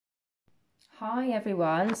Hi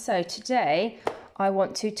everyone, so today I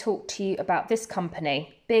want to talk to you about this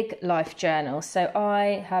company, Big Life Journal. So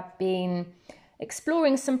I have been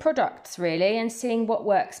exploring some products really and seeing what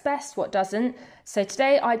works best, what doesn't. So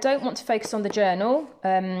today I don't want to focus on the journal.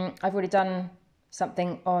 I've already done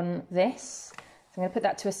something on this. So I'm going to put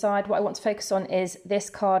that to a side. What I want to focus on is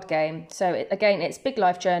this card game. So again, it's Big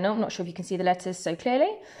Life Journal. I'm not sure if you can see the letters so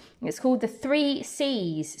clearly. It's called the 3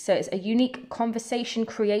 C's. So it's a unique conversation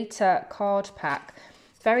creator card pack.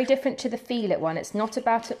 Very different to the Feel It one. It's not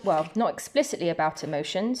about, well, not explicitly about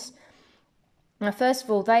emotions. Now, first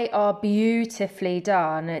of all, they are beautifully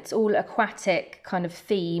done. It's all aquatic kind of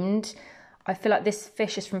themed. I feel like this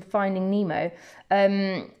fish is from Finding Nemo.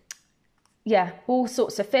 Yeah, all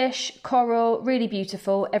sorts of fish, coral, really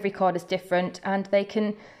beautiful. Every card is different and they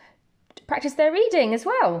can practice their reading as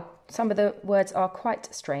well. Some of the words are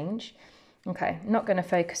quite strange. Okay, not going to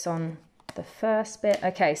focus on the first bit.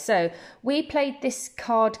 Okay, so we played this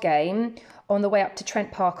card game on the way up to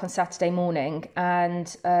Trent Park on Saturday morning.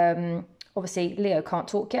 And obviously Leo can't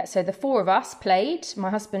talk yet. So the 4 of us played, my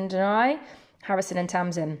husband and I, Harrison and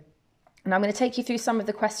Tamsin. And I'm going to take you through some of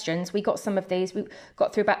the questions. We got some of these. We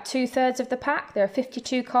got through about 2/3 of the pack. There are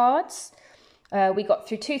 52 cards. We got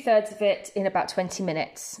through 2/3 of it in about 20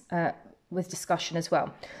 minutes with discussion as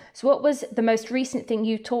well. So what was the most recent thing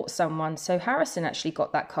you taught someone? So Harrison actually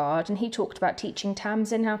got that card and he talked about teaching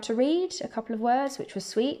Tamsin how to read, a couple of words, which was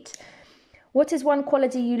sweet. What is one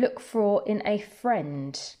quality you look for in a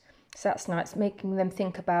friend? So that's nice, making them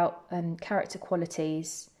think about character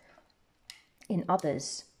qualities in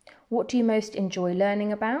others. What do you most enjoy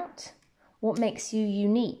learning about? What makes you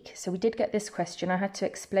unique? So we did get this question. I had to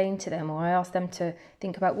explain to them, or I asked them to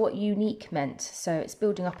think about what unique meant. So it's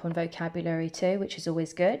building up on vocabulary too, which is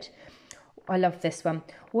always good. I love this one.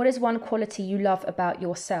 What is one quality you love about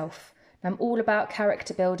yourself? I'm all about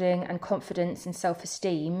character building and confidence and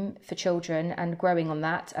self-esteem for children and growing on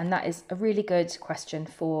that. And that is a really good question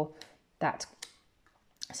for that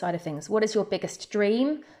side of things. What is your biggest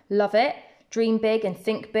dream? Love it. Dream big and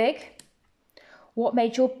think big. What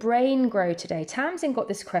made your brain grow today? Tamsin got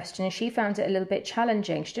this question and she found it a little bit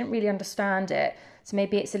challenging. She didn't really understand it. So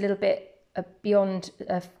maybe it's a little bit beyond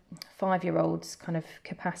a 5-year-old's kind of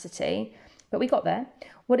capacity. But we got there.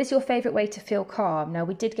 What is your favourite way to feel calm? Now,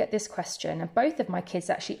 we did get this question and both of my kids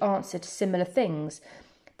actually answered similar things.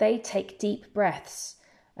 They take deep breaths.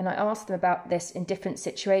 And I asked them about this in different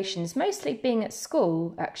situations, mostly being at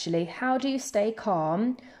school, actually. How do you stay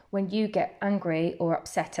calm when you get angry or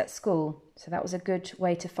upset at school? So that was a good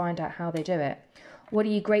way to find out how they do it. What are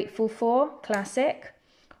you grateful for? Classic.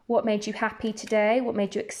 What made you happy today? What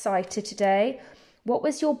made you excited today? What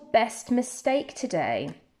was your best mistake today?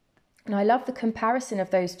 And I love the comparison of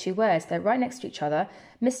those 2 words. They're right next to each other.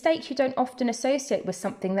 Mistake you don't often associate with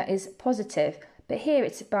something that is positive. But here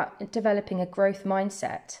it's about developing a growth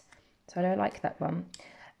mindset. So I don't like that one.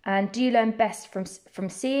 And do you learn best from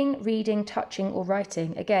seeing, reading, touching or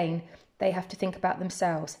writing? Again, they have to think about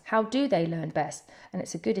themselves. How do they learn best? And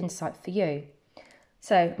it's a good insight for you.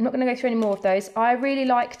 So I'm not going to go through any more of those. I really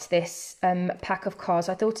liked this pack of cards.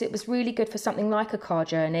 I thought it was really good for something like a car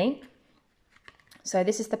journey. So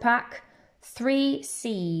this is the pack, 3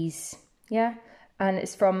 C's. Yeah. And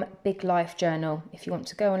it's from Big Life Journal. If you want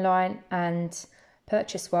to go online and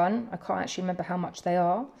purchase one, I can't actually remember how much they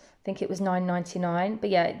are. I think it was $9.99.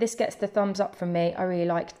 But yeah, this gets the thumbs up from me. I really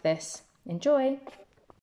liked this. Enjoy.